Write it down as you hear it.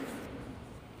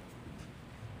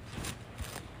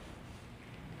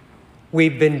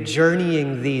We've been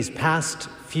journeying these past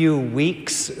few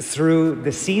weeks through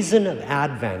the season of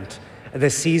Advent, the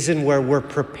season where we're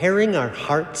preparing our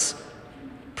hearts,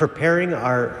 preparing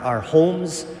our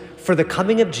homes for the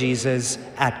coming of Jesus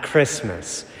at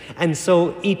Christmas. And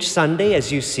so each Sunday, as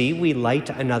you see, we light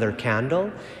another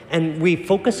candle and we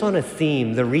focus on a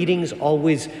theme. The readings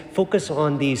always focus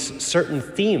on these certain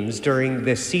themes during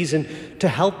this season to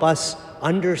help us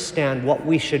understand what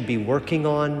we should be working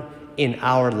on in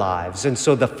our lives. And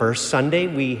so the first Sunday,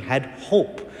 we had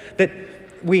hope that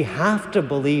we have to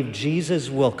believe Jesus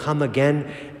will come again,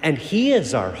 and He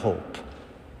is our hope,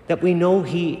 that we know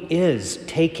He is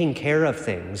taking care of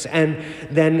things. And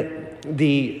then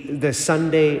the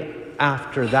Sunday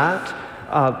after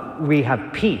that, we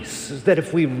have peace, that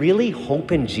if we really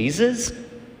hope in Jesus,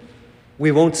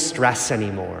 we won't stress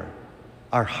anymore.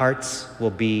 Our hearts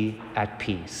will be at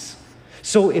peace.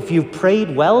 So if you've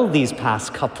prayed well these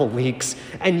past couple weeks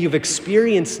and you've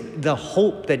experienced the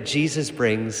hope that Jesus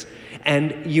brings,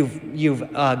 and you've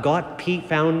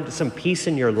found some peace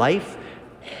in your life,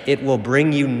 it will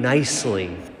bring you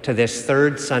nicely to this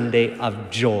third Sunday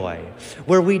of joy,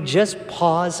 where we just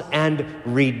pause and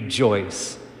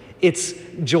rejoice.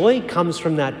 Joy comes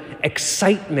from that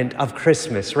excitement of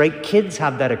Christmas, right? Kids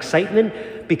have that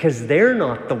excitement because they're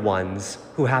not the ones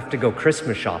who have to go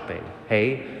Christmas shopping.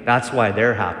 Hey, that's why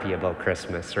they're happy about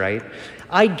Christmas, right?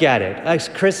 I get it. As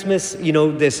Christmas,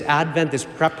 this Advent, this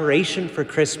preparation for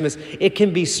Christmas, it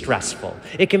can be stressful.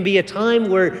 It can be a time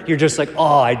where you're just like,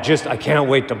 I can't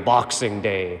wait to Boxing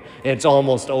Day. It's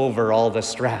almost over, all the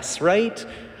stress, right?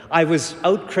 I was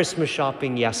out Christmas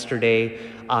shopping yesterday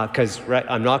because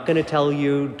I'm not going to tell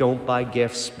you don't buy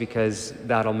gifts because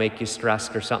that'll make you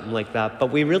stressed or something like that.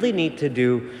 But we really need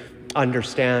to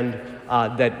understand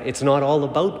that it's not all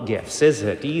about gifts, is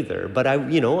it, either? But I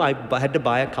had to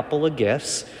buy a couple of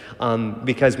gifts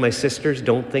because my sisters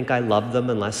don't think I love them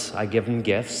unless I give them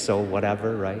gifts, so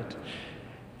whatever, right?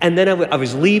 And then I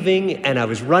was leaving and I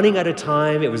was running out of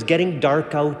time. It was getting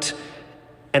dark out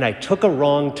and I took a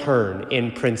wrong turn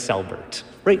in Prince Albert,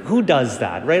 right? Who does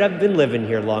that, right? I've been living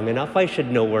here long enough. I should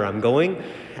know where I'm going.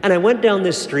 And I went down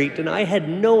this street and I had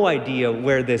no idea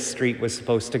where this street was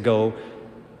supposed to go.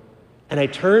 And I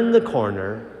turned the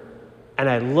corner and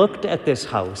I looked at this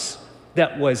house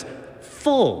that was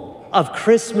full of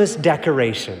Christmas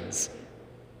decorations.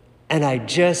 And I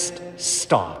just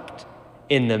stopped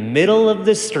in the middle of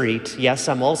the street. Yes,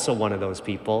 I'm also one of those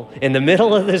people. In the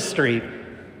middle of the street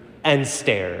and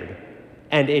stared.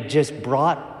 And it just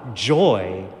brought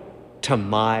joy to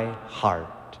my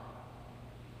heart.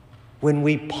 When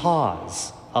we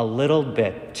pause a little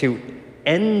bit to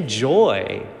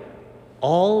enjoy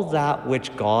all that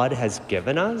which God has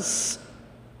given us,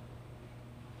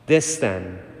 this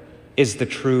then is the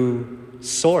true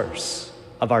source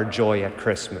of our joy at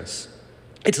Christmas.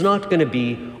 It's not going to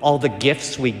be all the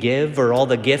gifts we give or all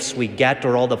the gifts we get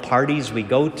or all the parties we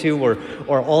go to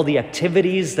or all the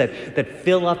activities that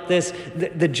fill up this.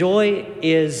 The joy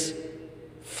is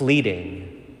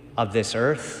fleeting of this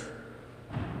earth,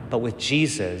 but with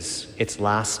Jesus, it's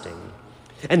lasting.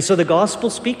 And so the gospel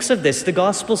speaks of this. The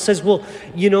gospel says, well,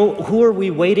 who are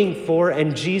we waiting for?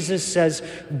 And Jesus says,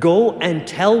 go and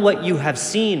tell what you have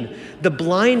seen. The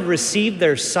blind receive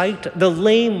their sight. The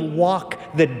lame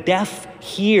walk. The deaf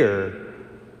hear.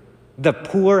 The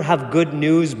poor have good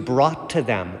news brought to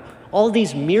them. All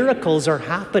these miracles are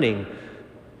happening.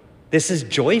 This is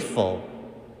joyful.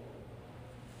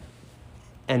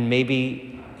 And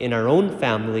maybe in our own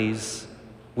families,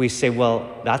 we say,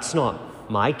 well, that's not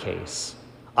my case.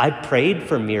 I prayed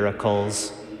for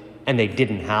miracles and they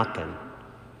didn't happen.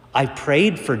 I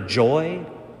prayed for joy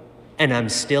and I'm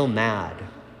still mad.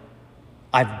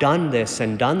 I've done this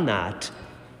and done that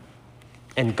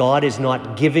and God is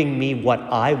not giving me what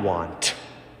I want.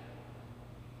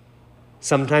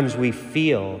 Sometimes we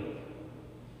feel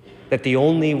that the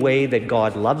only way that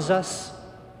God loves us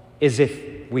is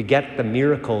if we get the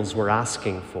miracles we're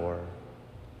asking for.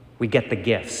 We get the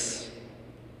gifts.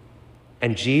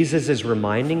 And Jesus is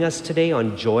reminding us today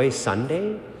on Joy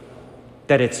Sunday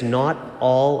that it's not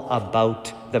all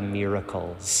about the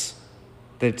miracles,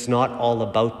 that it's not all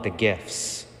about the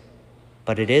gifts,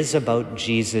 but it is about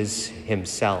Jesus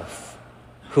himself,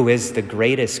 who is the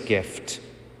greatest gift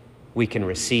we can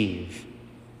receive.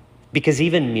 Because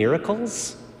even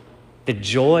miracles, the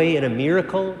joy in a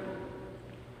miracle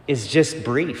is just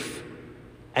brief.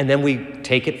 And then we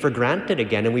take it for granted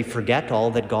again and we forget all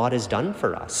that God has done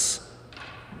for us.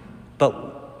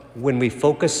 But when we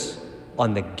focus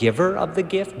on the giver of the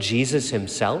gift, Jesus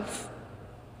himself,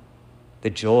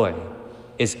 the joy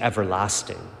is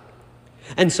everlasting.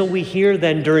 And so we hear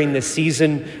then during this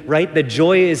season, right, the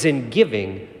joy is in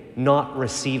giving, not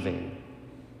receiving.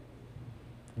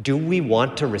 Do we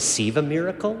want to receive a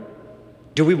miracle?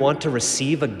 Do we want to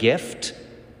receive a gift?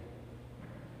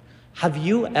 Have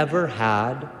you ever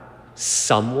had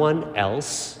someone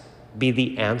else be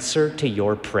the answer to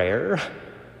your prayer?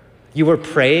 You were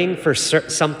praying for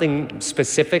something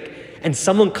specific, and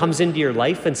someone comes into your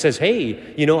life and says,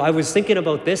 hey, I was thinking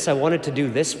about this. I wanted to do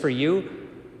this for you.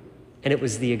 And it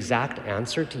was the exact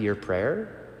answer to your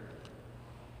prayer.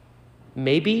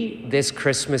 Maybe this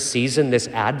Christmas season, this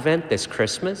Advent, this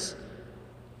Christmas,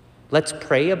 let's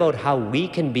pray about how we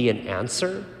can be an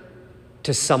answer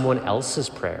to someone else's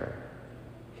prayer.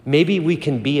 Maybe we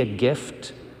can be a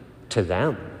gift to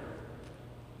them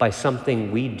by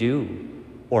something we do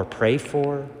or pray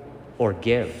for or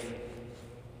give.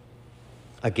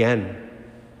 Again,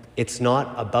 it's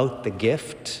not about the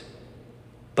gift,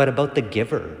 but about the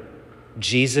giver,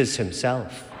 Jesus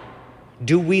himself.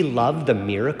 Do we love the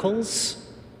miracles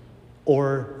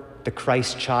or the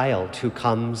Christ child who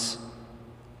comes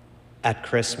at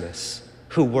Christmas,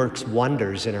 who works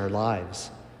wonders in our lives?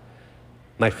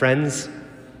 My friends,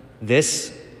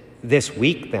 this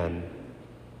week then,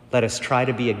 let us try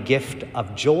to be a gift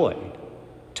of joy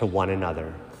to one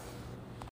another.